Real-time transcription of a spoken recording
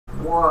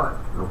What?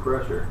 No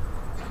pressure.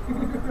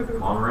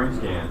 Long range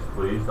scans,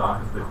 please.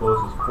 Dock is the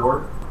closest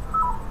port.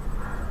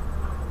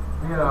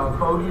 We got a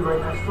bogey right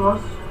next to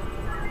us.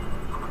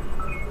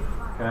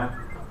 Okay.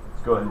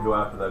 Let's go ahead and go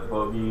after that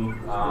bogey.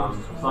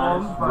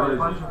 Science, by what a is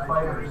bunch it? of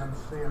fighters.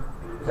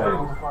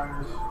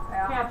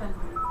 Captain.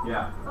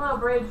 Yeah. Hello,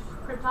 Bridge.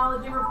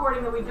 Cryptology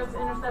reporting that we just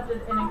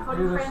intercepted an encoded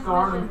Here's a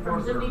Skaraan transmission from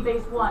enforcer. Ximni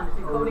Base 1.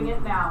 Decoding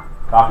it now.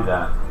 Copy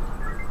that.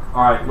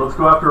 Alright, let's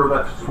go after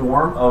that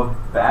swarm of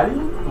baddie.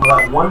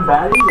 That one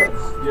baddie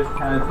that's just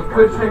kind of... It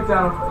could take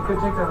down the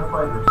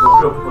fighters.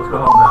 Let's go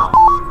help them out.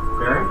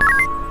 Bearing?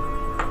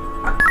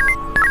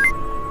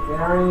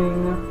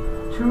 Bearing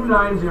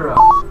 290.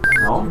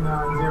 No.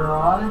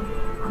 290I.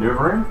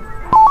 Maneuvering?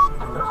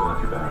 That's actually not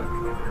too bad.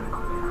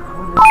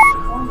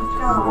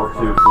 Work 2,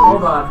 please.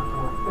 Hold on.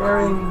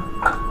 Bearing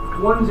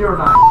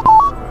 109.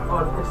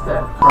 Oh, it's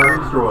dead.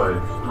 Target destroyed.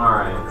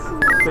 Alright.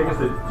 Take us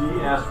to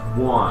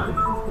DS1.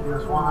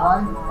 DS1I.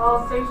 All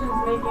stations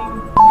making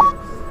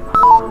nukes.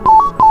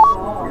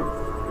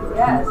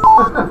 Yes.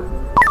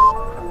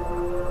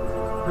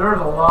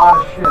 There's a lot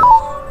of ships.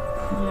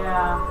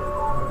 Yeah.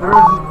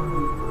 There's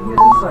the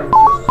insight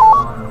just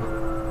spawned.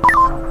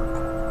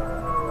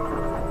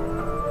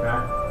 Okay.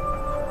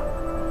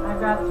 I've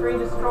got 3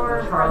 destroyer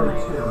Charlie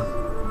friendlies. 2.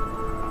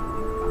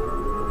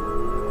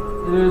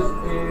 It is a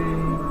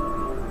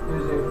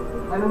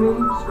enemy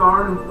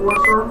Skaraan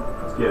enforcer.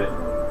 Let's get it.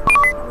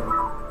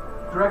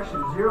 Direction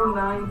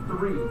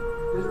 093.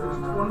 Distance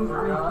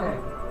 23K.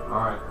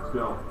 Alright, let's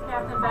go.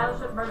 Captain,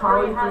 Battleship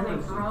Charlie Mercury has a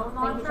frequency. drone Thank you,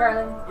 launcher.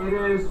 Charlie. It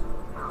is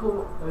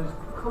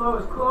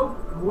close,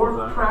 warp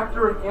that?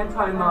 tractor and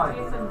anti-mine.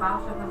 TSN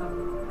Battleship has a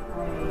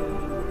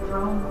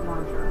drone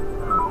launcher.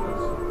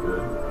 That's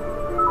good.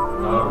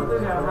 Pluto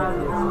has a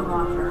drone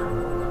launcher.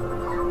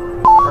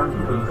 Try to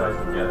keep those guys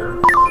together.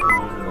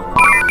 Using the long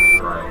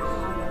strikes.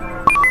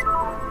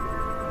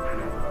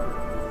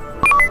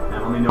 And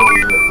let me know where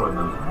you guys put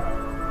them.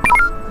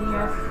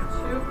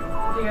 DS2,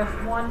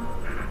 DS1.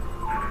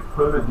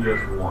 Put them at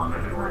DS1. I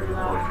think we're going to get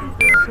more feet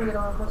Can there. we get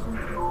all the questions?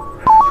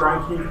 Try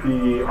and keep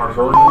the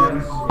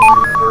Arvonians in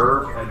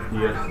reserve at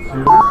DS2.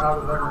 Out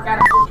of their Got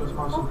range, it. which is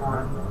most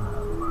important.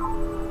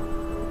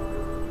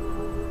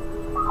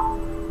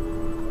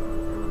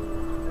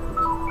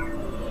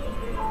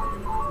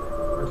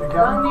 We're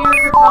together. Gungnir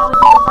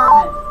Cryptology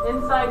Department.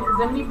 Inside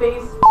Ximni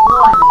Base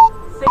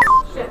 1. 6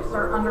 ships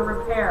are under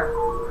repair.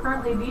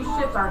 Currently, these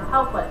ships are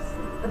helpless,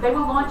 but they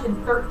will launch in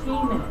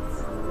 13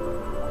 minutes.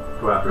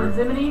 Go after it.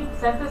 Ximni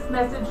sent this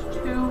message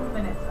 2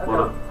 minutes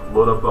ago.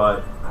 Load up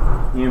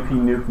EMP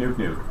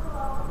nuke.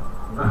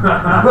 I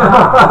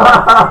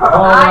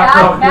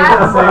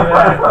can't. Say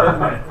that,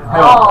 didn't it?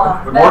 Oh,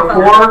 Warp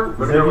 4,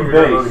 But Ximni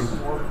Base.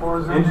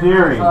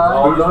 Engineering.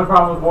 Oh, the only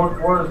problem with Warp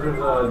 4 is there's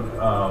a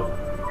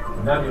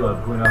nebula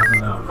between us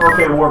and them.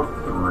 Okay, warp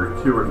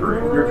 2 or 3.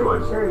 Your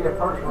choice.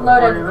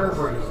 Loaded.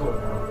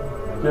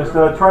 Just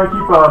try and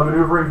keep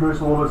maneuvering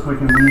boost a little bit so we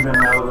can weave in and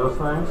out of those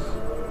things.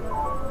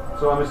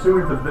 So I'm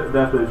assuming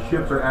that the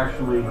ships are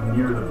actually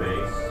near the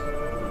base.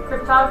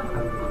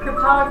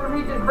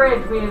 Cryptography to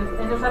bridge. We have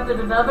intercepted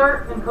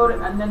another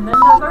encoded, and then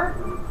another.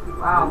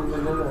 Wow.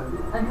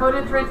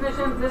 Encoded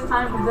transmission, this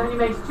time from Ximni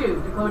Base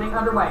 2. Decoding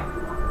underway.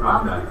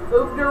 Okay.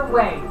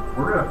 Underway.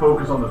 We're going to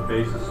focus on the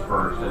bases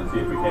first and see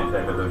if we can't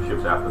take out those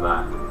ships after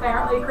that.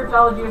 Apparently,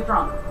 cryptology is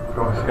drunk.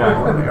 Okay.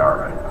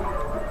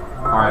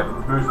 Alright,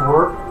 boost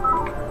warp.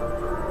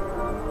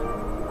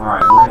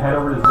 Alright, we're going to head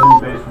over to Ximni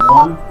Base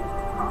 1.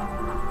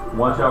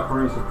 Watch out for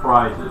any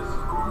surprises.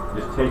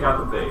 Just take out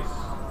the base.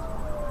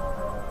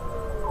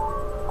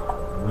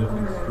 With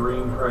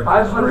extreme pressure.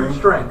 500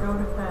 strength. Go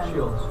defend.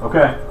 Shields.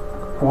 Okay.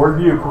 Forward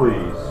view,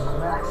 please.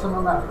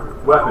 Maximum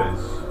effort. Weapons.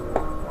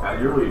 At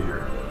your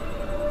leisure.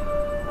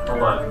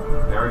 11.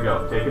 There we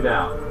go. Take it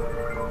down.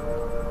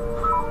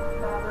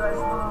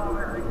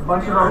 A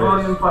bunch of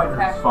Arvonian fighters.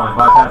 It's fine.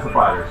 Bypass the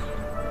fighters.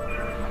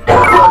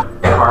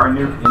 Fire a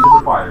nuke into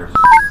the fighters.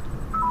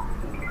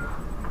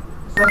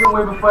 Second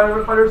wave of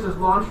fighters is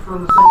launched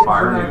from the second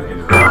Fire a Juggernaut. nuke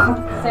into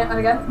the Same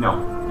again? No,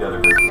 the other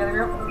group. The other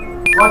group?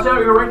 Watch out,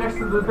 you're right next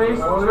to the base.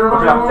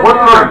 Watch out. Warp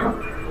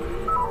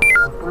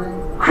 3.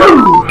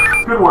 Whew.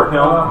 Good work,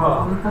 Hill.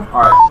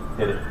 Alright,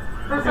 hit it.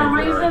 For some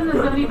reason, the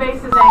Ximni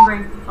Base is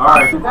angry.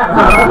 Alright.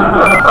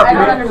 I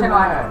don't understand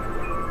why.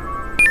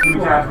 Give me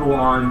tactical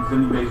on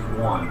Ximni Base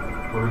 1.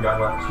 What do we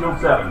got left? Shield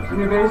 7.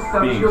 Ximni Base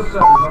 7, Beams. Shield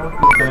 7.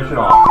 Finish it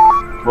off.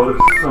 Load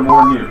up some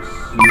more nukes.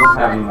 You don't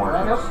have any more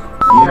nukes.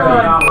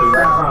 Right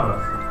in front of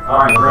us.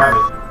 Alright, grab it.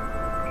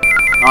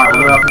 Alright,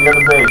 we're going up to the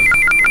other base.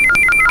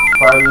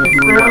 Fire the EMP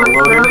we got It's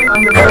fairly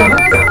undefended.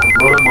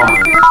 Load up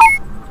mines.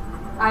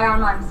 Ion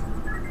mines.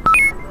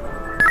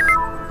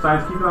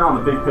 Science, keep an eye on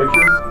the big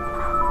picture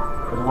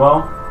as well.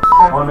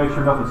 I want to make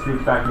sure nothing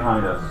sneaks back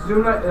behind us.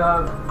 Zoom,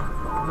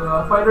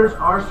 the fighters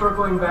are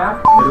circling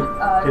back.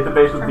 Hit the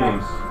base with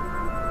beams.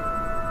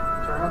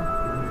 Turn.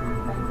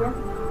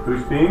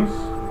 Boost beams.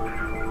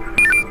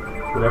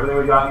 Put everything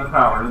we got in the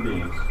power in the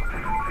beams.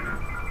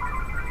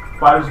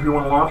 Fighters, if you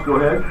want to launch, go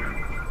ahead.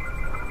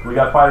 We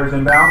got fighters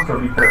inbound, so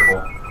be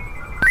careful.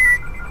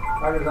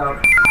 Fighters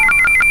out.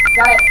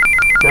 Got it.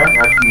 Okay,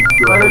 actually,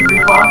 go ahead and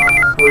redown.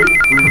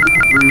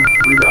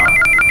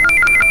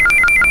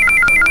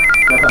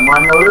 Got that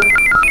mine loaded?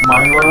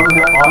 Mine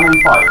loaded on the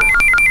fighters.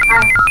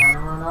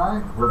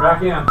 Aye. We're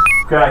back in.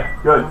 Okay,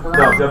 good. No,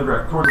 the other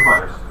direction, towards the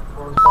fighters.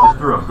 Just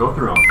through them, go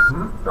through them.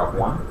 Drop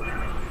one.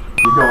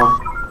 Keep going.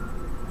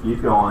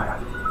 Keep going.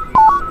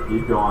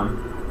 Keep going.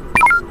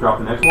 Drop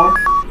the next one.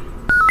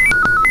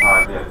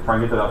 Alright, yeah, try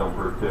and get that other one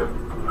through too.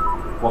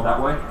 Well, that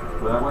way.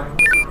 Go that way.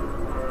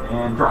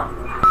 And drop.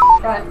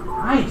 Got it.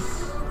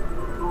 Nice!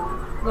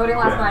 Loading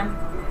last Okay. time.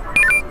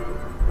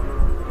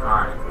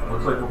 Alright,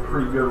 looks like we're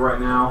pretty good right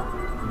now.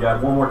 You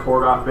got one more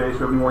Torgoth base. Do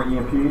you have any more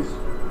EMPs?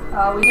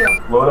 We do.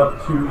 Load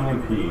up 2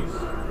 EMPs.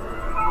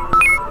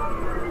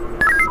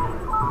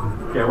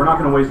 Okay, we're not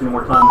going to waste any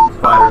more time with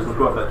these fighters. Let's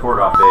go up that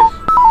Torgoth base.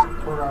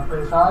 Torgoth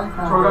base high.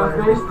 Torgoth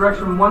base,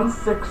 direction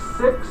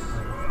 166.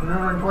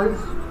 Maneuvering, please.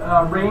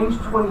 Range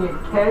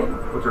 28K.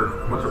 What's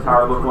her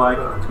power look like?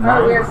 Oh,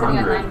 we are sitting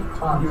at 9.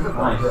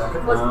 Nice.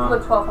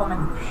 Let's 12 on me.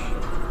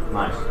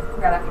 Nice.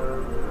 Got it.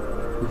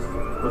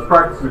 Let's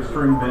practice some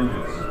extreme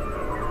vengeance.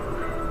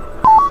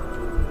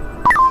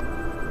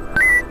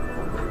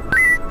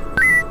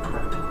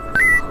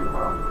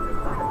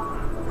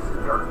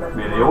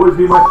 May they always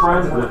be my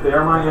friends, but if they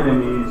are my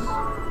enemies,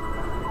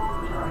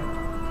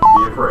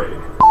 be afraid.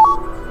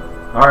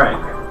 Alright,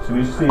 as soon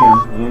as you see him,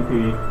 EMP,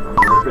 we're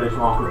gonna finish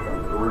him off with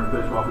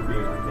beams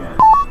we can.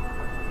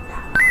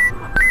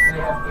 They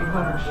have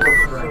 800 shield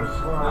strength.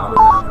 Now they're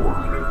down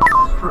 400.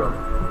 That's true.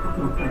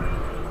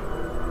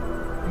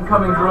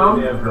 Incoming drone.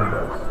 They have drone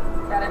dogs.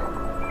 Got it.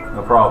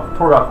 No problem.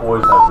 Torgoth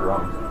always has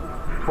drones.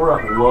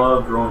 Torgoth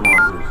love drone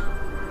launchers.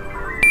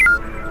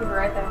 Keep it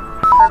right there.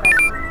 Perfect.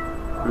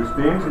 Boost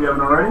beams, if you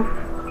haven't already.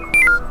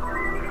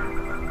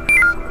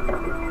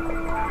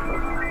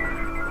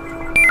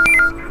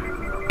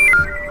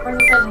 Where's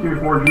the setting? Give me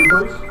 4 G,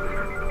 please.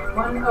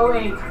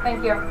 108,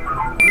 Thank you.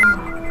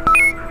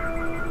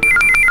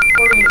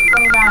 48,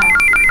 29,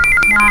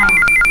 9,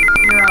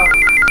 0.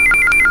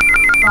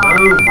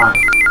 Boom.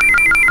 Nice.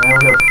 And we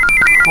have.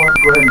 Go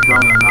ahead and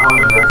jump.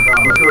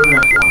 Let's go to the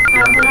next one.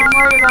 Captain, I'm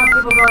worried about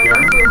people going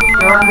Garen? into the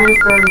Skaraan base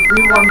bearing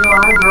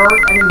 315. There are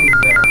enemies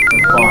there.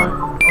 That's fine.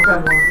 Okay.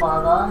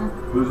 1-5-I.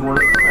 Lose one.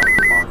 Okay, that's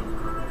fine.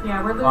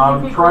 Yeah, we're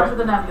losing people try- to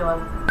the nebula.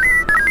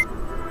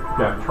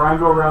 Okay, try and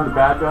go around the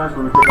bad guys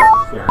when we pick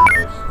up the Skaraan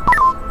base.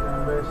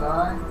 Skaraan base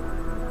high.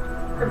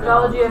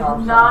 Cryptology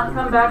has not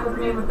come back with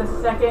me with the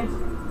second.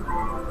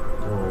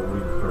 Oh, we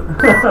just heard.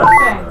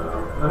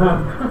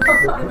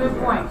 Okay, good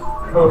point.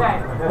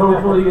 Okay,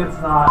 Hopefully it's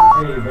not,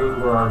 hey, those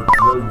were our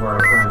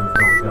friends,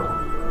 don't kill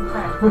them.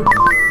 okay.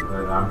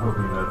 But I'm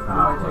hoping that's I not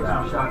might what take some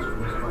happened. shots from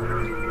this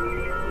fighter.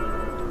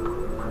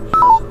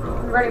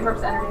 Ready for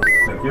energy.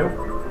 Thank you.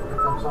 Pick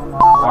up some.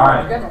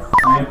 Alright. Goodness.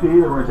 EMP, then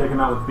we're going to take him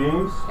out with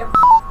beams. Yep.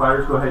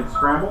 Fighters, go ahead and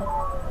scramble. I'm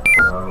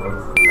always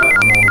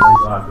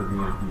after the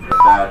EMP.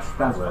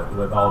 That's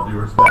With all due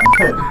respect.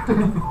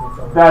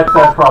 that's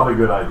probably a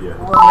good idea.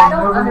 I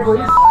don't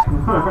understand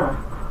why.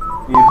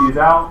 EMP's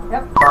out.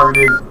 Yep.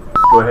 Targeted.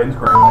 Go ahead and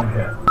scramble.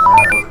 Okay.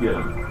 Alright, let's get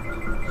him.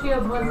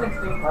 Shields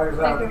 160. Fighters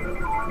Thank out. you.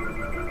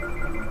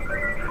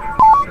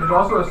 There's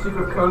also a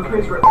secret code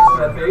case right next to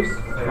that base.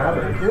 Grab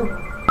it. Thank you.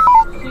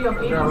 Shield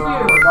 82,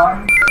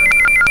 Torgoth.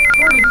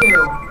 42.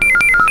 No,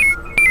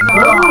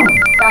 Boom!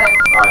 Got it.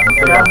 Alright, let's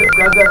take Grab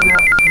that. that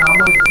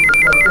anomaly, the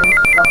secret code case.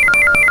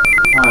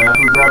 Alright,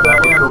 after we grab that,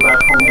 let's go back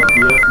home to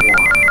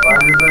DS1.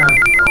 Fighters in.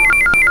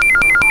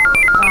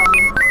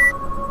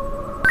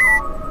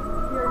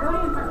 Your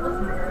Arvonians aren't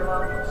listening very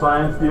well.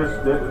 Science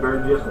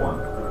bearing DS1.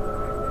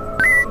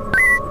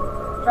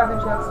 Dropping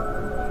shields.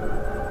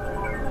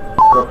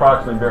 We're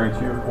approximately bearing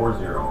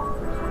 240.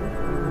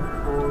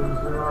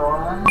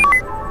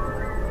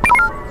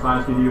 40I.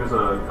 Science, can you give us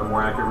a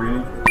more accurate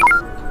reading?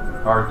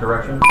 Our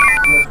direction?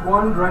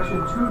 DS1, direction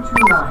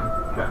 229.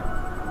 Okay.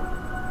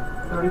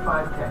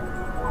 35K.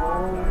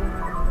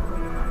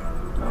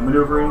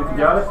 Maneuvering if you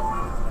got it.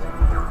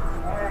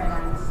 Very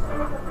nice.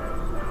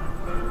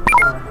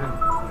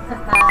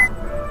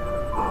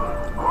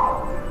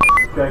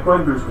 Okay, go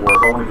ahead and boost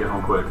warp. I want to get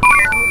home quick.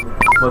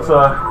 Let's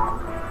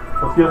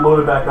get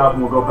loaded back up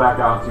and we'll go back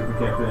out and see if we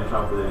can't finish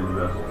off the enemy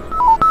vessels.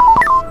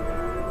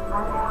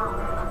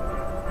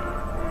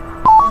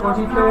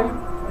 20K.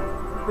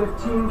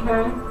 15K.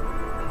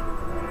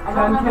 I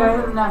don't know 10K.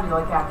 who's in the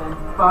nebula, Captain.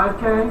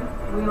 5K.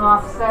 We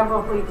lost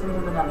several fleets into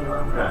the nebula.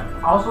 Okay.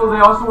 They also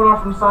went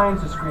off from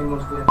Science's screen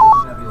once they entered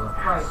the nebula.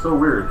 Right, So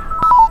weird.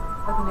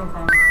 that's a new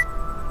thing.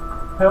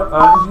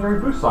 Engineering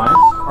boost science.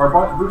 Our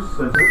boost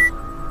sensors.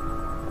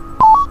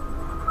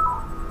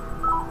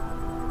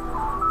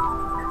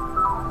 I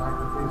like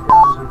that these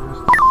guys are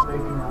just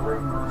making a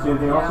ring around. See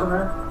anything else in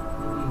there?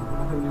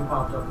 Nothing new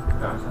popped up with the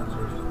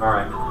sensors.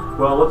 Alright.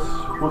 Well, let's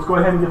go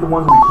ahead and get the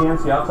ones that we can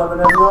see outside the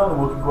nebula, and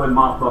we'll go ahead and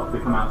mop up to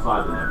come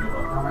outside the nebula.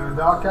 Want me to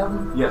dock,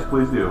 Captain? Yes,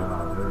 please do.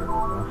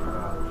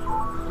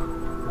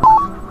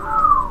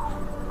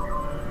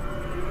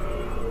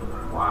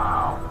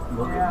 Wow.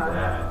 Look at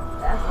that.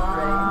 That's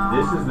great.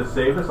 This This is the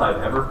safest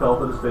I've ever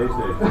felt at a space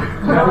station.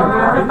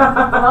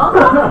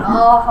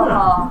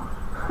 Oh,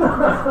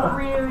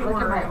 Really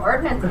look at my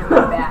worried. ordnance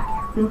coming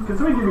back. Can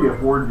somebody give me a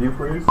forward view,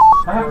 please?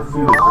 I have to see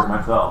this for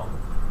myself.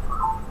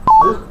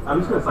 I'm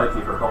just going to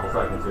sightsee for a couple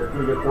seconds here. Can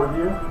we get forward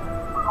view?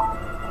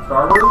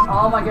 Starboard?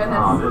 Oh my goodness.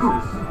 Oh, this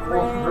is...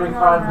 Bring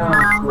 5 down.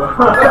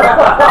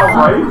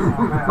 Right?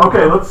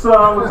 Okay, let's,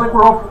 looks like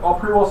we're all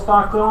pretty well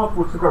stocked up.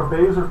 Looks like our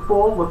bays are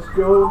full. Let's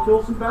go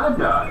kill some bad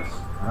guys.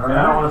 And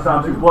I don't want to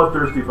sound too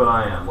bloodthirsty, but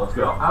I am. Let's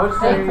go. I would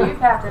say Thank you,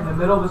 Captain. in the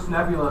middle of this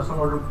nebula,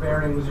 somewhere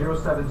bearing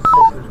 076,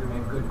 there's going to be a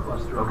good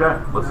cluster. Okay,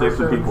 let's save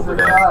some people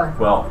today.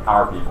 Well,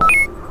 our people.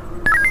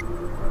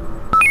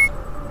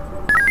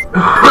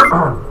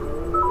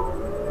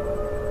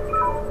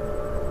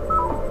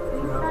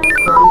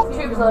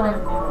 Tubes loaded.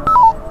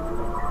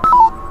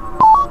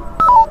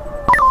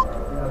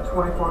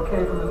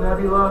 24K from the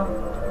nebula.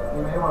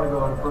 You may want to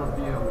go in front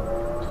view.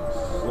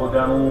 Slow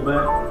down a little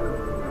bit.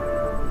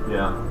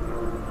 Yeah.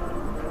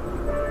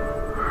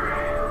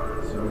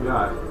 Let's see what we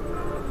got.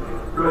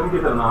 Go ahead and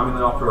get that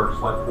anomaly off to our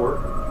select port.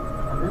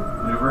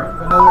 Maneuvering.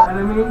 Another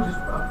enemy just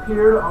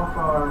appeared off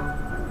our...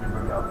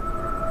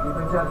 You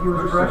can tell he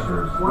was direction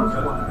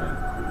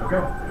 120.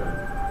 Okay.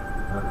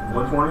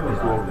 120, let's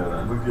go over there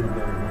then. We didn't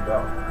get it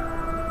out.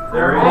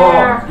 There he is.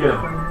 There. Let's get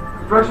him.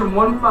 Direction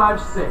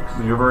 156.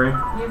 Maneuvering.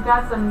 You've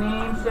got some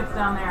name ships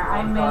down there.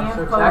 I may have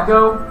poked.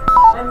 Echo.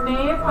 I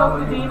may have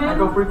poked the demon.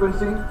 Echo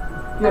frequency.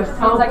 He has That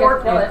seems like I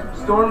teleport kill and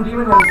Storm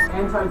Demon has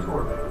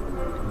anti-torque.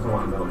 Doesn't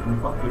want to know.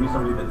 Give me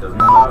somebody that does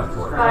not have it.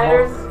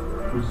 Fighters.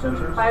 Who's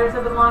sensors? Fighters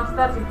have been launched.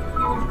 That's a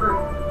huge group.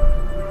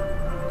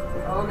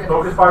 Oh goodness.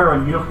 Focus fire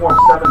on uniform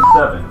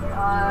 77.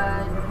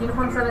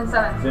 Uniform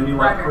 77. Ximni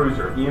light Roger.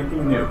 cruiser. EMP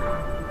nuke.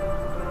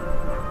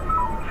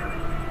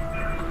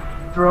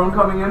 Drone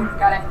coming in.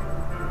 Got it.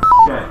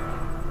 Okay.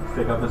 Let's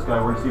take out this guy.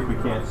 We're going to see if we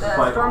can't The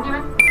sight. Storm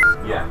Demon?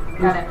 Yeah.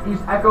 Got it.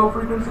 He's Echo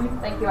frequency.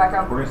 Thank you,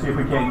 Echo. We're going to see if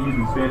we can't use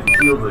these fancy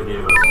shields they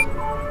gave us.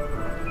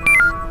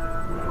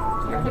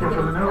 Here, kitty,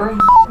 kitty.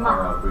 Come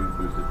on.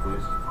 Boost it,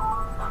 please.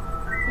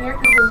 Here,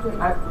 kitty, kitty.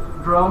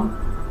 Drum.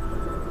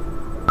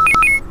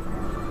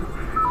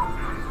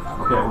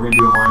 Okay, we're going to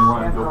do a line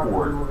run and go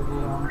forward. We're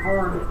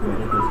going to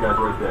hit those guys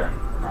right there.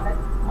 Got it.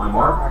 My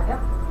mark. Yep.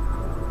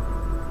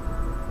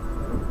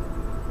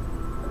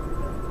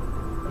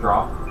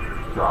 Drop.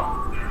 Drop.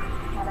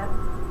 Got it.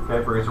 Okay,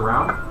 bring us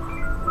around.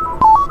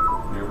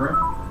 Maneuvering.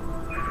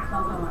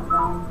 Something went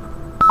wrong.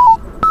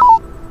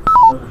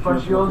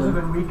 Front shields have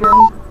been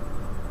weakened.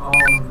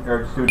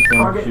 Eric, just do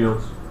expand Target.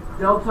 shields.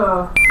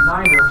 Delta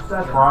 9 or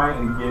 7 Try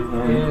and get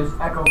in. is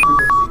Echo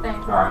frequency. Thank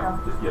you, Alright,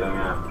 Echo. just get him,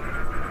 yeah.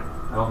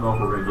 I don't know if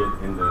we're going to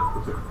get into.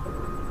 What's it?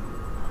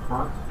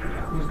 Front?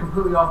 Yeah. He's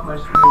completely off my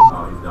screen.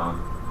 Oh, he's done.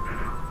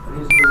 And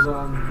he's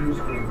on view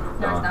screen. No,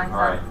 it's Done. not. He's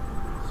Alright.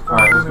 not.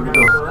 Alright, let's go get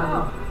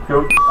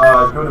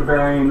those. Go to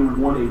bearing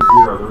 180.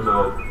 There's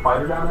a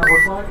fighter down there,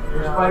 looks like.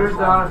 There's fighters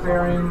down at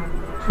bearing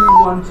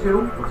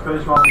 212. Let's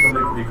finish them off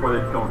before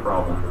they become a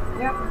problem.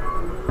 Yep.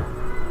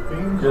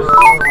 Beams Just- are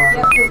all Yep, alive.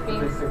 just Big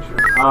beams. picture.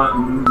 We're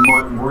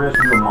going to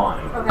do a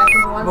mine. Okay, give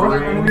me one Most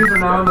second. enemies are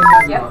now in the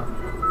nebula. Yep.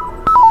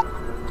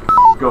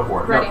 Go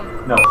for it. Ready.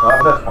 No,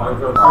 that's fine.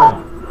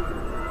 Alright.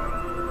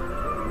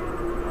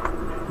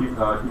 Keep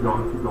going.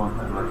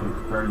 Direction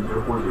bearing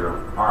 040.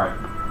 Alright.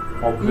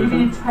 Hold position.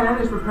 EV-10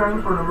 is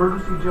preparing for an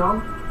emergency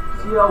jump.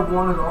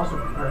 CL-1 is also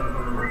preparing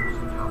for an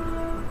emergency jump.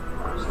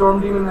 Storm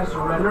Demon has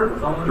surrendered.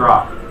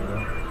 Drop. BB-10.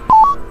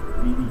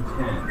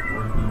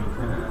 Where's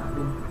BB-10 at?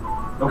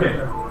 Okay,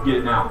 get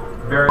it now.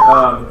 Bearing,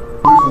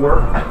 boost and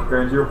work.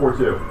 Bearing 042.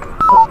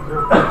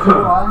 042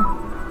 line.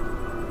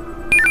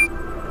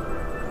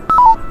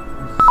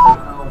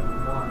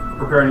 CL1.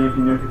 Preparing EMP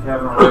nuke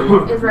cabin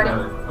already. Is ready.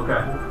 Got it.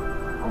 Okay.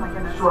 Oh my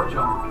goodness. Short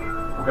jump.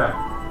 Okay.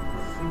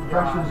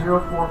 Direction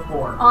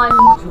 044. On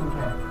 14K.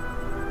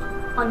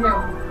 on who?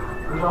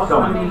 There's also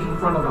Someone. enemies in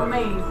front of us.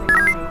 Amazing.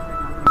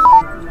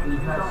 And you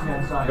cannot see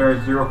inside.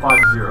 Bearing 050.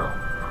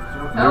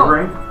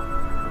 Maneuvering.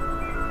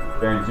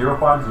 Bearing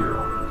 050.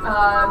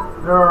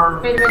 There are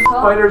Beta Red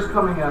 12? fighters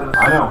coming at us.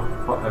 I know.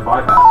 I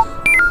bypass. I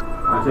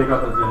take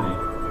out that Ximni.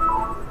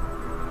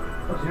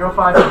 05. You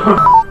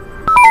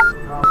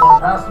want to fly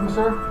past him,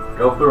 sir?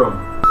 Go through him.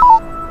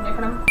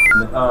 Nicking him?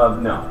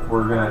 No.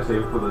 We're gonna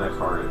save for the next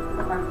target.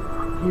 Okay.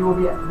 He will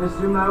be. This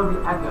Zoom now will be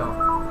Echo.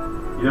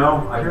 You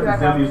know, I hear the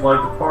Ximnis like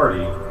to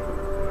party.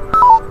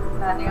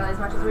 Not nearly as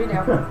much as we do.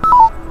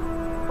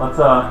 Let's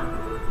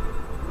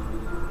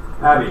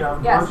Abby.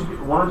 Yes.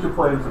 Why don't you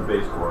play in some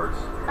bass chords?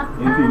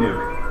 EMP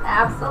nuke.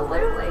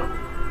 Absolutely.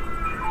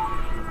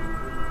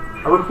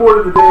 I look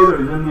forward to the day that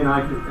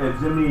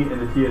Ximni and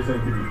the TSN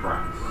could be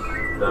friends.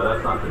 No,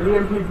 that's not The today.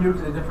 EMP nuke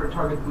is a different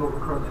target than what we're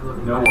currently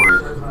looking No at.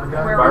 worries. There's my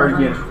Where guy. Fire it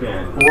against you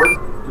can. Forward?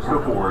 Just go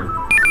forward.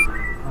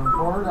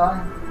 Forward,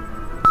 aye.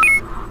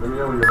 Let me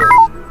know when you're ready.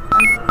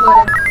 I'm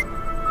loaded.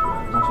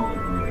 Don't you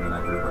EMP nuke in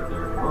that group right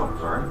there? Oh,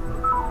 sorry.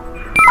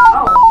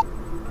 Oh.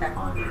 Okay.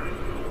 Fine.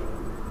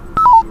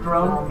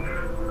 Drone.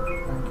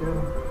 Thank you.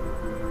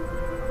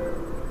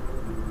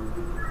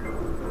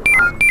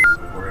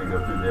 We're gonna go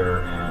through there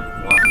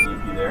and launch an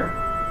EMP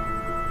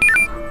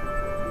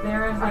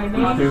a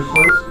Boost named 2,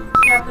 please.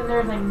 Captain,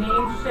 there's a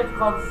named ship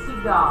called Sea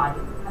God,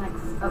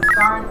 a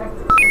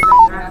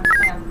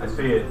Skaraan I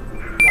see it.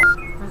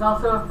 There's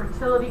also a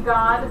fertility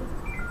god.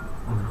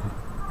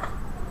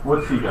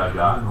 What's Sea God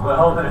got?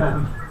 Well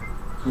then.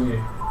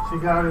 She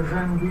got his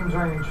in beams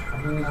range.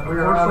 We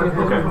are out Unfortunately, of his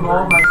hidden Okay. from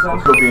all of my Let's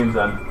senses. go beams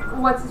then.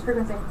 What's his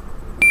frequency?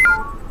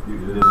 You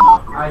didn't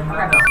know. I know.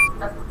 Okay.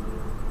 That's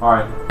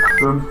Alright.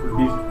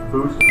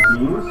 Boost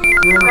beams.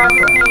 Grab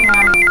your cane,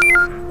 Abby.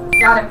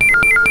 got it.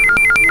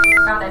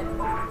 Got it.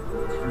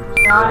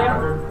 Got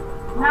him?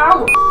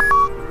 No!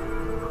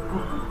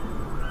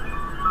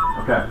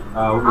 Okay.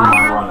 We're going I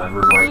to run that have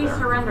river right 3 there.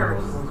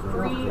 surrenders.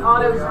 3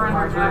 auto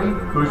surrenders, Abby.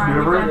 Boost Trying to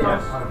maneuver? get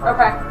Yes.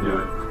 Okay. Do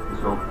it.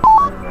 Let's go.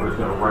 We're just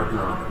going to right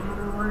through.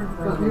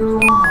 You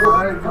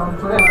alright, going to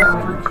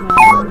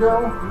go.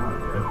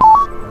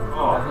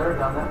 Oh. Never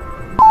done that.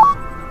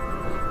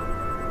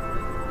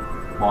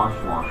 Launch.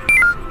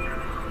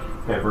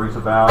 Okay, bring us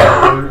about.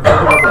 We're going to take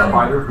out the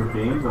spiders with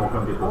beams and we'll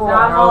come get this.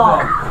 Not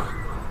all.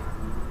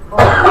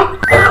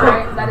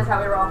 Alright, that is how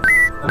we roll.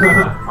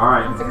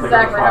 Alright. That's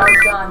exactly how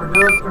it's done.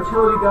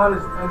 Fertility god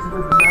has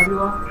exited the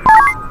nebula.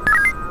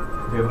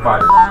 Take the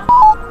fighters.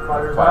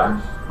 Fighters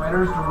Fighters.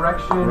 Fighters We have a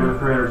direction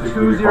 360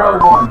 201. fire.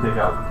 You can take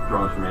out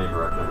drones from any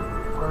direction.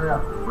 Hurry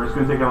up. We're just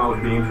going to take them out with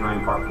beams and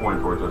then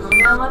point towards us.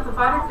 We're gonna let the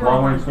fighters do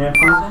Long it. range scan,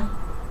 please.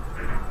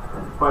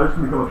 Fighters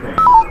can become a pain,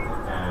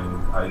 and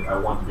I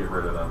want to get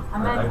rid of them. I I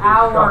meant think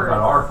talk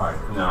about hours. our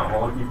fighters. No, I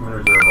want to keep them in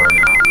reserve right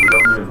now. We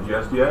don't need them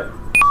just yet.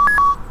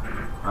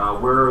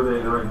 Where are they?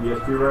 They're in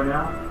DS2 right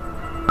now?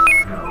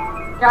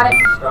 No. Got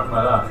it. He's talking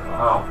about us.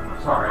 Oh,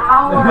 sorry.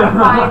 Our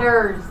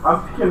fighters.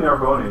 I'm picking the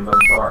Arvonians, I'm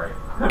sorry.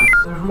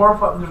 There's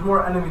more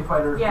enemy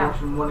fighters Yeah.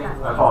 direction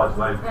 181. I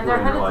apologize. And they're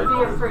headed to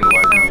DS3, so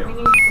we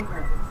need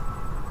secrets.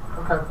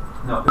 Okay.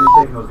 No, finish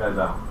taking those guys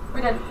out.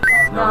 We did.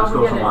 No, there's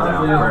still we some didn't. on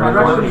out. No, We're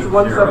direction gonna- is You're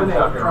 178.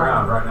 chucking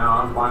around right now.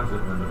 I'm fine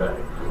sitting in the bay.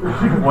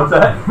 What's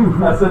that? I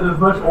said as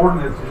much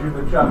ordnance as you've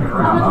been chucking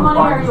around. much I'm money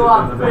fine are you sitting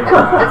on? in the bay. How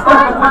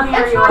much money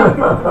are you on?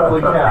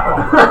 Holy cow.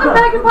 Nothing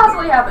bad can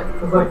possibly happen.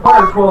 It's like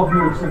fire 12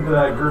 nukes into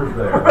that groove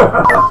there.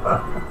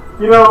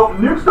 You know,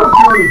 nukes don't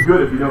do any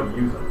good if you don't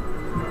use them.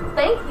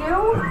 Thank you.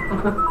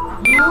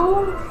 You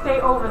stay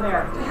over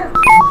there.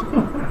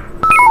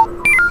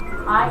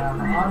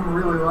 I'm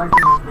really liking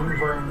this beams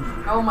range.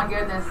 Oh my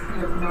goodness,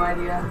 you have no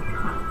idea.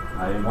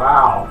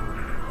 Wow.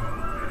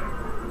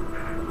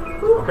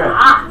 Okay.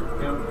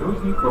 Can we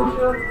keep this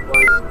shit?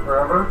 Like,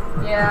 forever?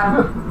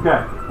 Yeah.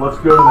 Okay, let's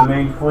go to the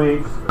main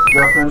fleet.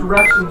 Justin?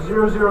 Direction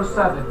 007.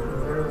 007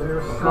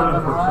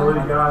 Facility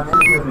right. guys, see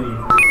if he has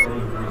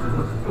any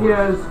resistance. He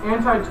has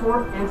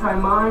anti-torp,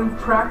 anti-mine,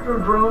 tractor,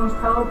 drones,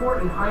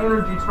 teleport, and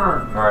high-energy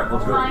turn. Alright,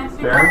 let's go. Science,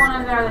 you got Baron? one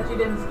in there that you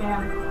didn't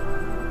scan.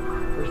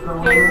 There's still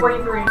one there.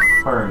 K43.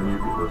 Fire and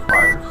nuke those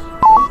fighters.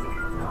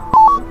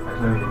 Yeah. Actually,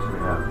 how many things do we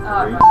have? Three?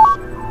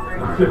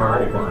 Gosh.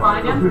 Alright,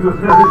 Find him?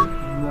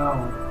 No.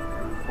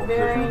 Hold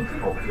Very- position.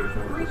 Hold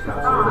position. Just kind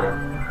of stay there.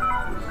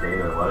 Just stay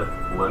there.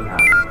 Let it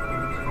happen.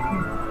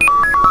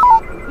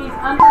 He's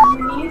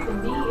underneath the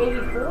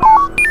D84.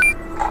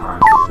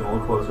 Alright, get a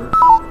little closer.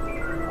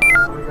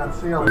 We got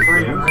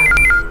CL3 in range.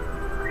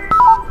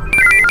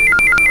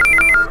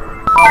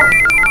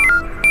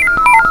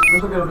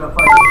 This will get him a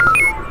fight.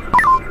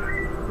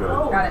 Good.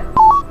 Oh. Got it.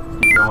 Let's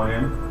keep going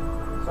in.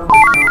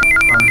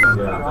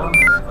 Somebody's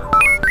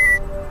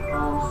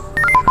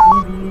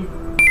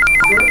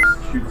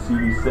CV6. Shoot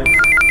CV6.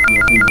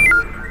 EMP nuke.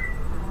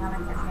 Hang on, I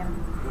can't see him.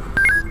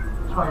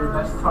 Try your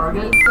best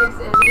target. B6 is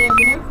EMP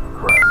nuke.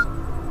 Correct.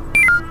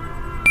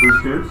 Boost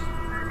tubes.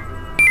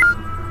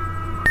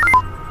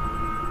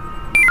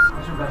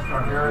 That's your best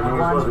target. You're in a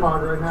blind spot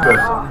right now. Good.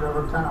 Something's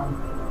over town.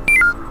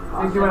 I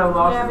think you might have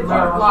lost. Yeah, but you you might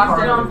have lost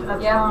lost it. target.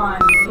 jumped a Yeah. ton.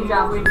 You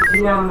jumped.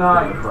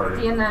 TM9 Target.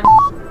 D and then. is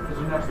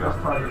your next best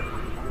target.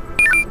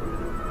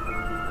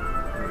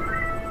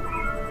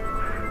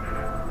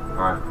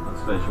 Alright,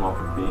 let's finish them off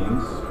with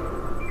beams.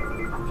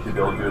 Should be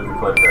able to do it if we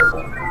play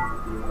careful.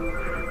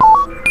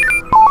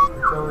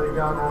 So they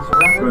got all We're going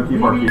surrendered. to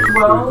keep our beams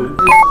BB12 boosted.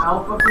 is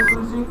alpha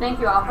frequency. Thank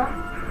you, Alpha.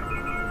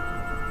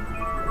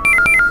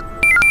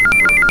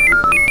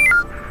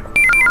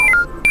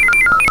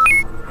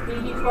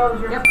 BD12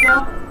 is your Yep.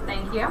 skill.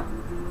 Thank you.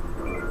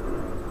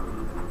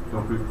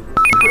 Don't be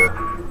clear.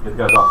 Get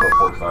guys off the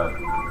port side.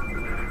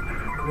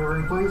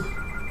 Maneuvering, please.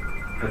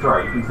 That's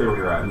alright, you can stay where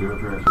you're at. You have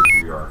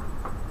 360 you are.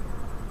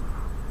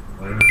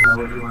 Let us know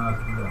what you want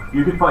us to do.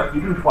 You can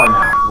fly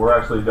now. We're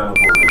actually done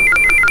with ordnance.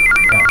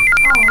 Yeah.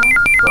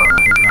 Sorry, man.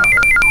 Taking out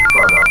that.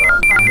 Sorry about that.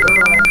 Oh.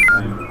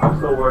 And I'm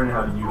still learning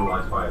how to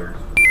utilize fighters.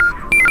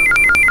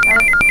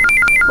 Got it.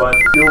 But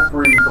feel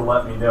free to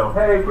let me know.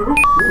 Hey, can we Oh,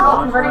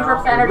 launch converting now?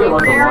 trips to energy. Would you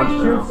like to Very-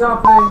 launch Shoot now?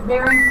 something.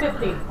 Bearing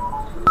 50.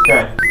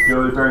 Okay, go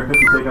to the bearing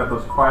 50, take out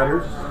those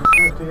fighters.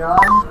 50 on.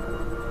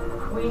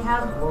 We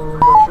have Slowly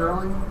but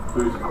surely.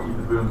 Boost, keep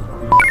the booms,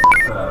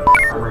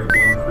 primary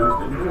beams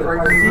boosted.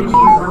 Right CG to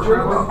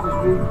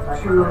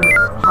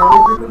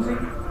Charlie frequency.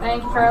 Thank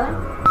you, Charlie.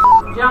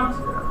 jumped.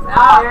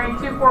 Ah. Bearing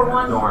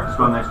 241. Don't worry, just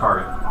go to the next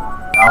target.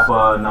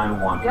 Alpha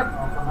 9-1. Yep.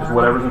 Alpha Just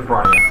whatever's in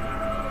front of you.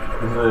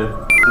 This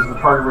is a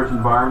target-rich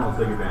environment. Let's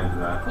take advantage of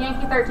that.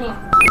 Yankee 13.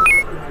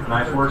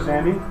 Nice work,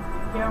 Sandy.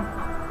 Yeah.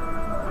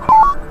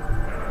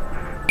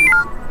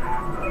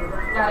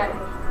 Got it.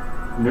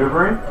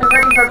 Maneuvering.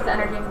 Converting torques to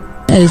energy.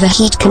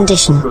 Overheat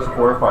condition. Go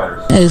support our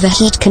fighters.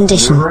 Overheat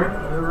condition.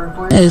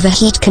 Maneuvering.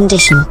 Overheat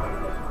condition.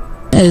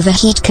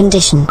 Overheat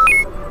condition.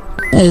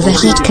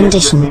 Overheat condition.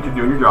 Just means you're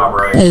doing your job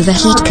right.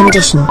 Overheat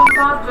condition.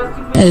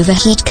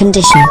 Overheat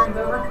condition.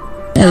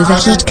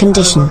 Overheat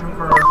condition.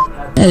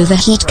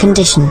 Overheat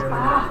condition.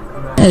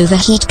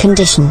 Overheat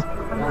condition.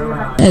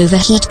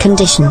 Overheat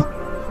condition.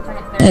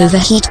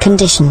 Overheat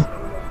condition.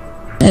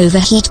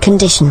 Overheat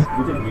condition.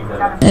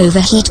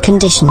 Overheat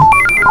condition.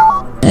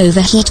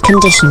 Overheat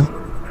condition.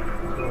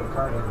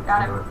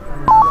 Got it.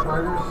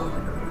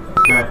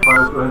 Okay,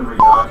 fighters, go ahead and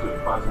redock so we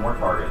can find some more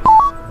targets.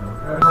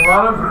 There's a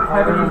lot of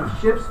heavy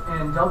ships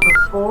in Delta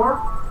 4,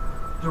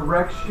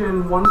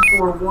 direction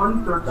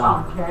 141,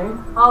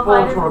 13K. All Full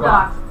fighters Torgoth.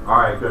 docked.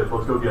 Alright, good.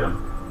 Let's go get them.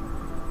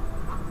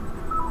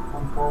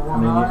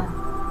 1419.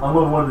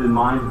 Unload one of the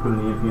mines and put an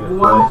EMP in its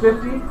place.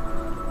 150,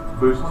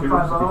 Boost 2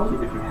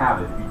 150. if you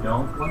have it. If you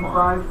don't, it's fine.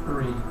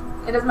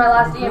 153. It is my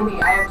last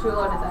EMP. I have 2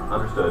 loaded then.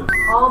 Understood.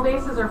 All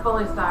bases are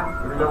fully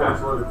stocked. Okay.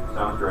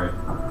 Sounds great.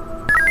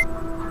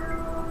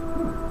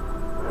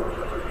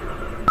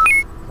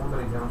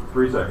 Somebody jumped.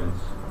 3 seconds.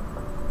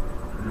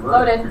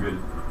 Loaded. You're good.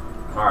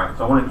 Alright,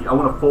 so I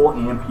want a full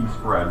EMP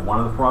spread. One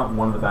in the front,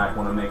 one in the back.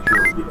 Want to make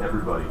sure we get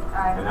everybody.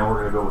 Alright. And then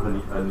we're going to go with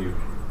a nuke.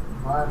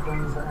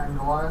 Leviathans and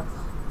Goliaths.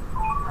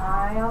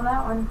 Eye on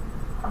that one.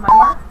 On my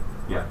mark?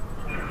 Yeah.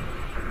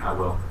 I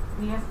will.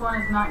 The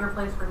S1 is not your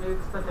place for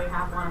nukes, but they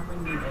have one if we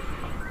need it.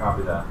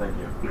 Copy that. Thank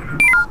you.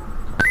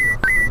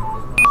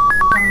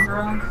 Incoming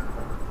drones.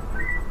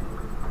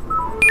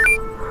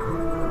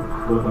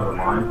 Put another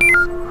mine.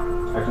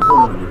 Actually, put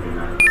another nuke in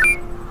there.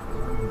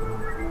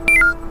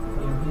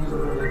 EMPs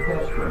over the Just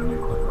pitch. put a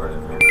nuke clip right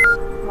in there.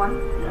 1.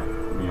 Yeah. I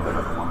mean, there's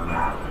another one in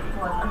there.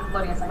 Well, I'm just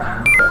loading a second.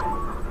 Okay.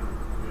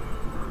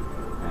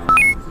 And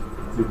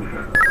let's see if we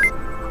can.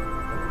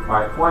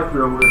 Alright, fly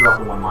through. We're going to drop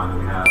the one mine that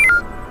we have.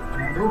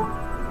 Can do.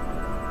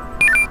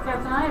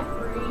 Captain, I have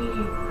 3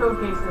 code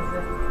cases.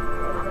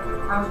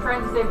 I was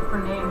trying to save it for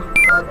names,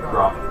 but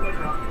Drop.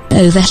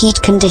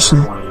 Overheat condition.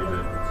 I want to use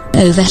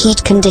it.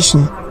 Overheat condition.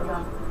 I have it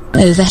done.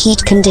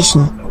 Overheat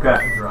condition. Okay.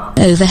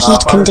 Overheat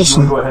Fighters,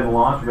 condition. Go ahead and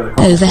launch. We've got a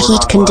couple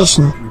Overheat Torgoth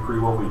condition. left. Should be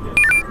pretty well weakened.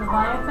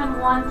 Leviathan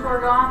 1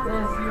 Torgoth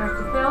is yours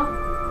to kill.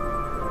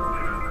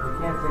 We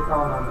can't take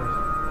all numbers.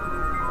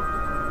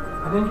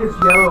 I think it's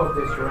yellow if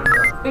they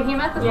surrender.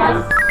 Behemoth is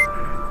Yes. 1.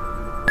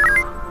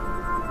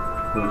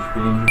 Which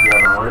beams if you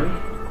haven't already.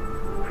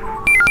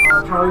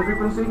 Charlie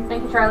frequency.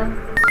 Thank you, Charlie.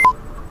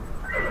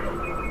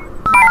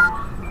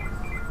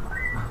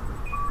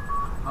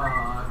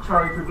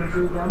 Charlie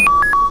frequency again.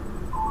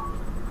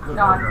 Good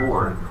Dog.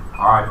 board.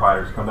 Alright,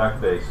 fighters, come back to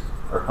base.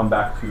 Or come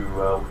back to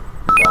dock.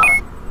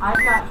 I've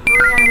got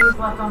 3 enemies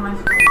left on my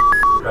screen.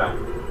 Okay.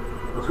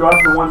 Let's go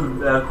after the ones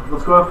that.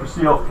 Let's go after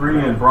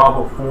CL3 and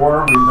Bravo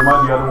 4. I mean, there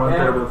might be other ones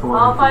there, but that's the one.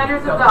 All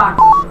fighters have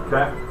docked.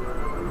 Okay.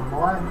 On the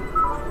line.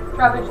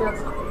 Dropping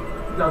shields.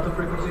 Delta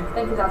frequency.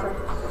 Thank you, Delta.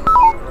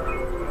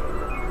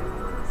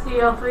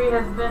 CL3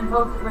 has been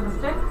poked with a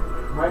stick.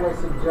 Might I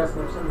suggest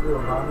next time we do a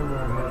bombing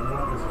run, have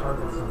one of these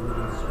targets so we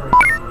can strike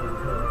them with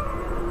the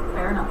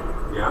Fair enough.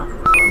 Yeah.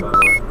 By the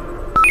way.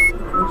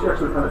 I think she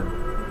actually kind of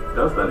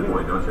does that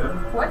anyway, don't you?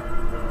 What?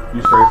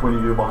 You strafe when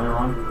you do a bombing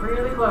run?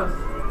 Really close.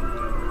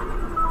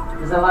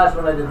 Because that last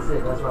one I didn't see,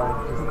 that's why I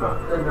just Okay.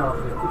 didn't know if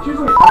you... It's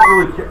usually, I don't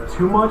really care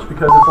too much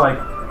because it's like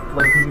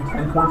you do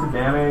 10 points of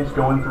damage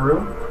going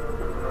through.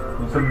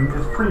 And so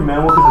it's pretty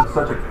minimal because it's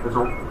such a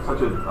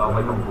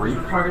like a brief.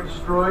 Target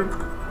destroyed.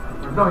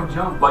 We're going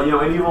jump. But you know,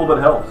 any little bit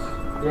helps.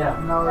 Yeah.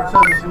 No, it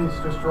says he's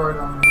destroyed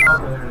on the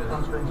Okay, there it is.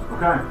 on screen.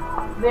 Okay.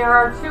 There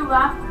are 2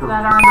 left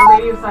that are under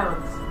radio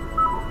silence.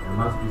 It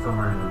must be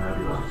somewhere in the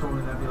nebula. Also someone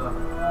in Nebula.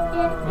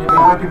 Maybe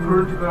I can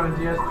prove to go on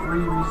DS3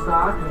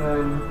 restock and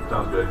then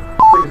Sounds good.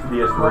 Take us to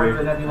DS3. Go to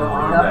the Nebula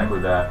I'll do arm.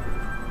 exactly that.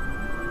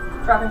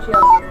 Dropping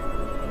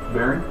shields.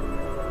 Bearing?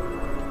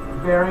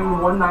 bearing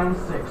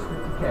 196,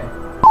 50K.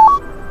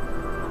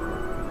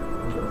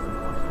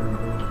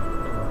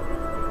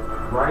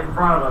 Right in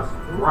front of us.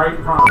 Right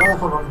in front of us.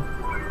 Both of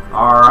them.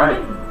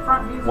 Alright.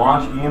 Front view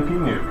Launch screen. EMP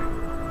nuke.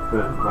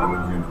 Good. That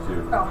would zoom too.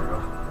 Oh. There we go.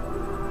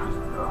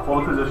 Just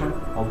hold position.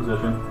 Hold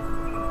position.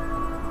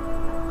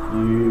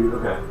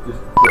 Okay. Just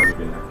throw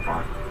it in there.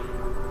 Fine.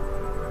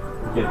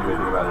 You can't do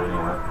anything about it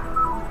anyway.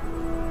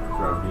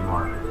 Throw B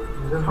mark.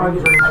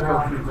 Target echo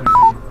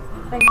frequency.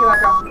 Thank you,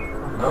 Echo.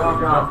 It's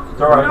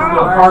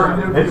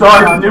alright. It's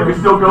alright. The nuke is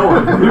still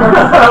going. The nuke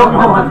is still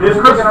going. It's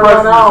Chris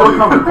Express. It's still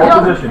coming. Hold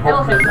position. Hold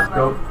It'll take position.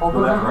 something. Go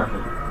that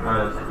direction. There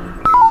it is.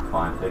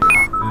 Fine. Take it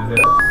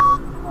out.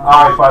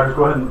 Alright, fighters.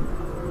 Go ahead and.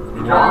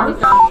 He's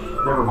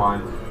done. Never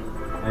mind.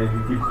 And he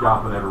keeps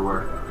dropping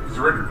everywhere.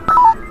 Surrender.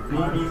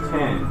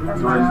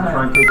 BB-10. Go ahead and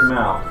try and take him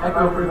out.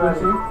 Echo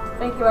frequency.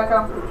 Thank you,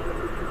 Echo.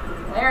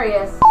 There he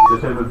is.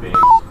 Just hit him with beams.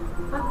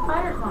 Let the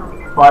fighters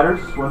one. Fighters,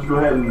 why don't you go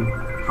ahead and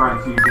try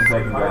and see who can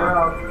take him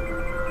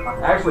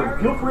down. Actually,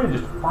 feel free to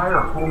just fire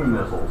homing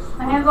missiles.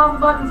 My hands off the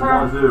button, sir.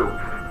 Wazoo.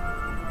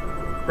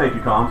 Thank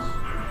you, comms.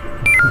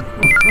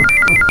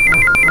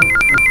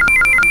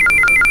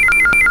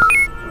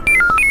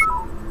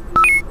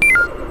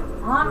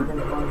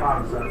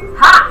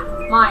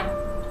 Ha! Mine.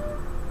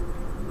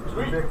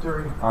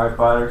 Victory. Alright,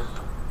 fighters.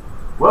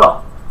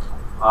 Well,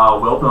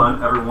 well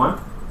done, everyone.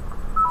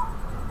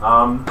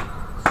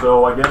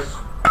 So I guess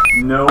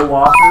no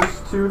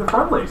losses to the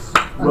friendlies.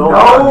 Well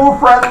No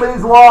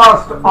friendlies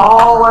lost.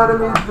 All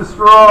enemies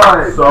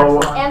destroyed.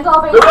 So And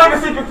all the bases.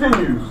 legacy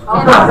continues.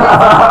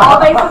 All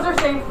bases are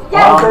safe. All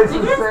Yes! bases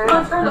Did you just saved.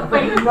 punch her in the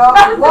face? No,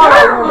 what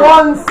a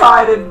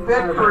one-sided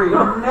victory.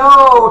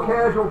 No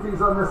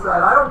casualties on this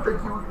side. I don't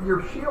think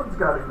your shields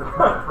got even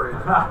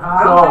penetrated.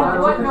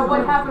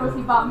 What happened was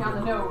he bopped me on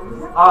the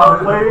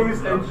nose.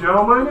 Ladies and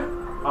gentlemen,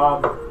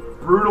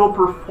 brutal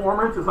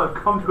performance as I've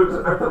come to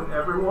expect from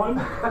everyone.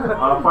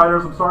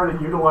 Fighters, I'm sorry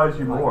to utilize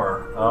you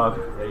more. Yeah,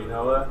 you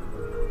know that?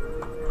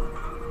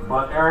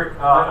 But Eric,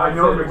 I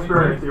know from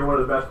experience you're one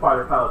of the best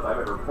fighter pilots I've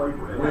ever played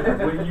with.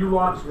 When you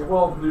launch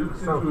 12 nukes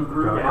into a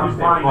group, Yeah, I'm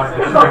fine. Are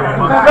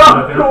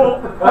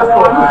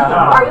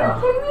Are you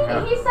kidding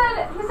me? He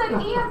said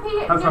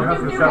EMP That's what nuke,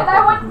 Hudson nuke, said. and I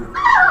went,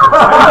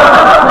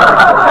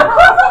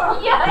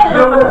 You yes!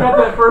 know, look at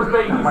that first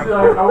bait, he's like,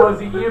 I want to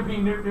see EMP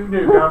nuke, nuke,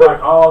 nuke. I'm like,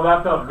 oh,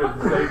 that felt good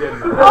to say, didn't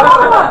it?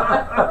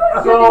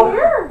 So,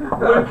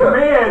 when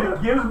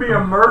command gives me a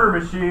murder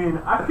machine,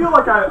 I feel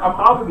like I'm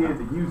obligated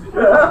to use it.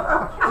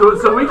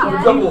 So we can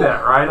keep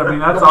that, right? I mean,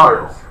 that's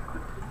ours.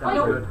 Wait,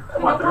 good. you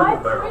know what?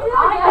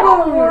 I have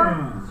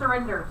 4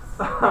 surrenders.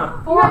 4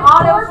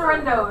 auto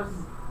surrendos.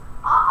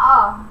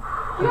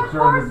 You have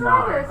 4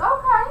 surrenders.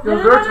 Okay. There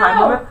was a time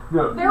limit?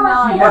 No. There were No.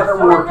 4 She had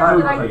surrenders time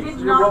that I limits.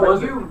 did What not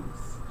was it? use.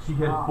 She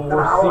had 4 An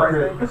hour, I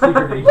think.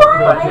 secret agent What?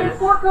 I had pledges.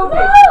 4 code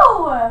No!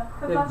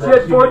 She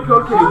had 4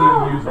 code She didn't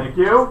even use Thank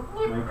you.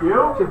 Thank you.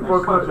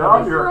 Excellent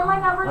job. These You're were my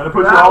numbers. going to put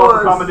you That all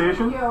was- in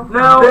accommodation. No.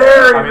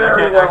 Very, I mean, I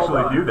very can't well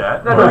actually done. do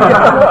that. No, do we get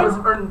points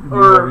or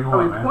whatever you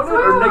want, man. pointed Wait,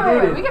 or wait, wait,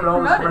 negated? we get for all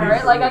promoted,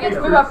 surrenders? right? Like, I get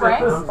to move up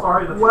ranks? I'm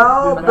sorry. That's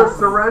Well, that's the not-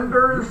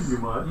 surrenders too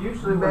much.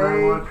 Usually when I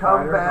may launch come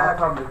fighters, back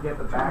I'll come to get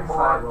the back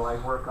side while I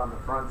work on the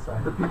front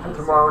side.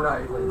 tomorrow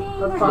night.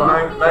 That's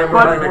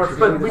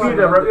But we need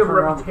a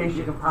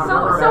reputation.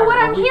 So what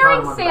I'm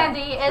hearing,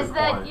 Sandy, is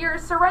that your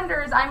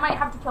surrenders, I might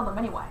have to kill them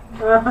anyway.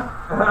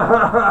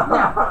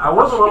 I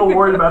was a little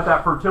worried about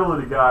that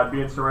fertility god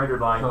being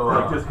surrendered, like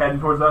just heading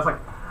towards us. Like,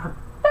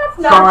 That's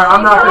not. sorry,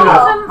 I'm not gonna.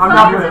 I'm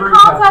not gonna.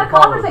 Comms had a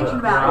conversation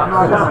about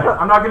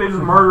I'm not gonna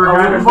just murder a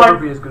guy. It's Never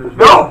like, be as good as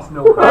no,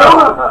 no. no.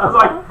 I was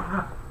like,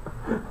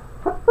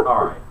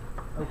 all right.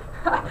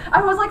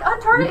 I was like, on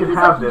You target. can He's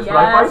have like, this, yes.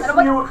 but And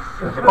I'm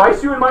if I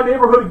see you in my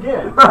neighborhood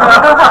again,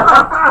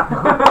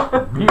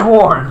 Be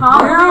warned.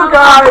 You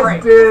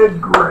guys did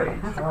great.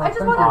 I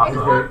just want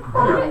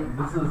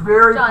to. This is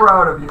Very Done.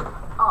 proud of you.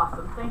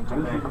 Awesome. Thank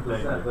you. the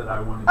set that I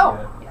wanted Oh,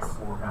 to get yes.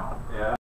 for now. yeah.